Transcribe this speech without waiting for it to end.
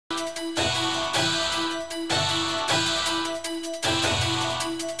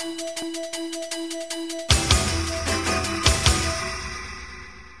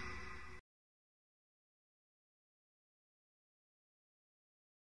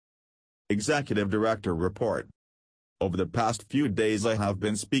Executive Director report. Over the past few days I have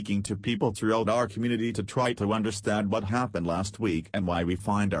been speaking to people throughout our community to try to understand what happened last week and why we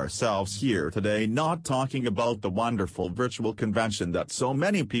find ourselves here today not talking about the wonderful virtual convention that so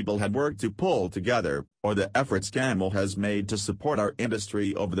many people had worked to pull together, or the efforts Camel has made to support our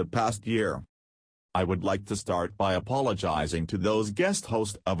industry over the past year. I would like to start by apologizing to those guest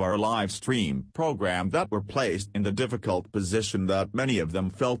hosts of our live stream program that were placed in the difficult position that many of them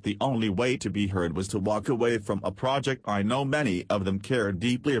felt the only way to be heard was to walk away from a project I know many of them care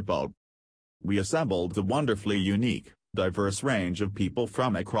deeply about. We assembled a wonderfully unique, diverse range of people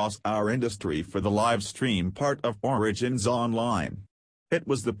from across our industry for the live stream part of Origins Online. It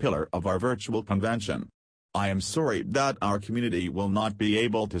was the pillar of our virtual convention. I am sorry that our community will not be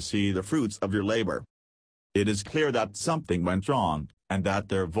able to see the fruits of your labor. It is clear that something went wrong, and that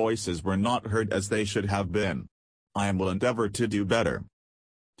their voices were not heard as they should have been. I will endeavor to do better.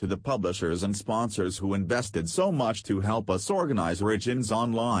 To the publishers and sponsors who invested so much to help us organize Origins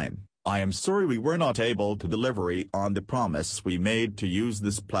Online, I am sorry we were not able to deliver on the promise we made to use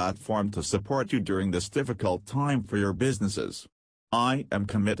this platform to support you during this difficult time for your businesses. I am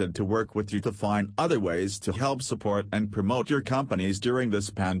committed to work with you to find other ways to help support and promote your companies during this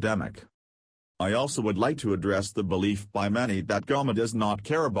pandemic. I also would like to address the belief by many that GOMA does not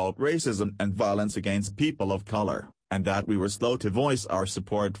care about racism and violence against people of color, and that we were slow to voice our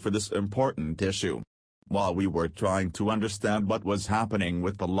support for this important issue. While we were trying to understand what was happening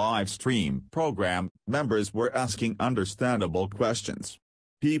with the live stream program, members were asking understandable questions.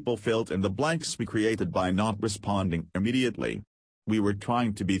 People filled in the blanks we created by not responding immediately. We were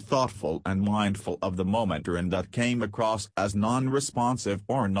trying to be thoughtful and mindful of the moment and that came across as non-responsive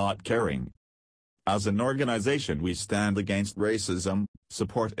or not caring. As an organization we stand against racism,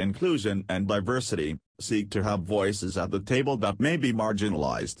 support inclusion and diversity, seek to have voices at the table that may be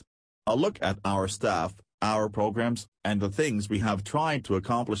marginalized. A look at our staff, our programs, and the things we have tried to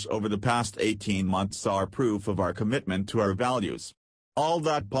accomplish over the past 18 months are proof of our commitment to our values. All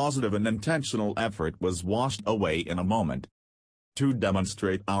that positive and intentional effort was washed away in a moment. To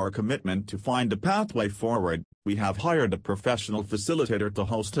demonstrate our commitment to find a pathway forward, we have hired a professional facilitator to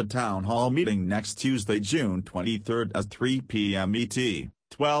host a town hall meeting next Tuesday, June 23 at 3 p.m. ET,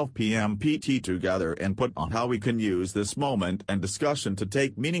 12 p.m. PT to gather input on how we can use this moment and discussion to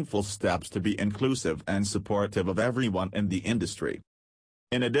take meaningful steps to be inclusive and supportive of everyone in the industry.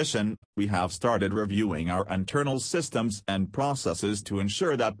 In addition, we have started reviewing our internal systems and processes to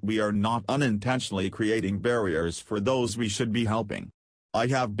ensure that we are not unintentionally creating barriers for those we should be helping. I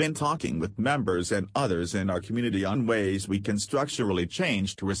have been talking with members and others in our community on ways we can structurally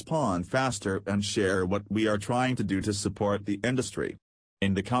change to respond faster and share what we are trying to do to support the industry.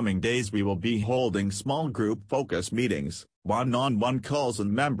 In the coming days we will be holding small group focus meetings, one-on-one calls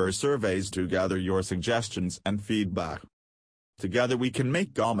and member surveys to gather your suggestions and feedback. Together we can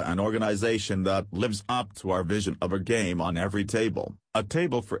make GOMA an organization that lives up to our vision of a game on every table, a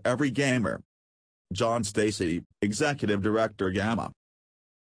table for every gamer. John Stacy, Executive Director GAMA.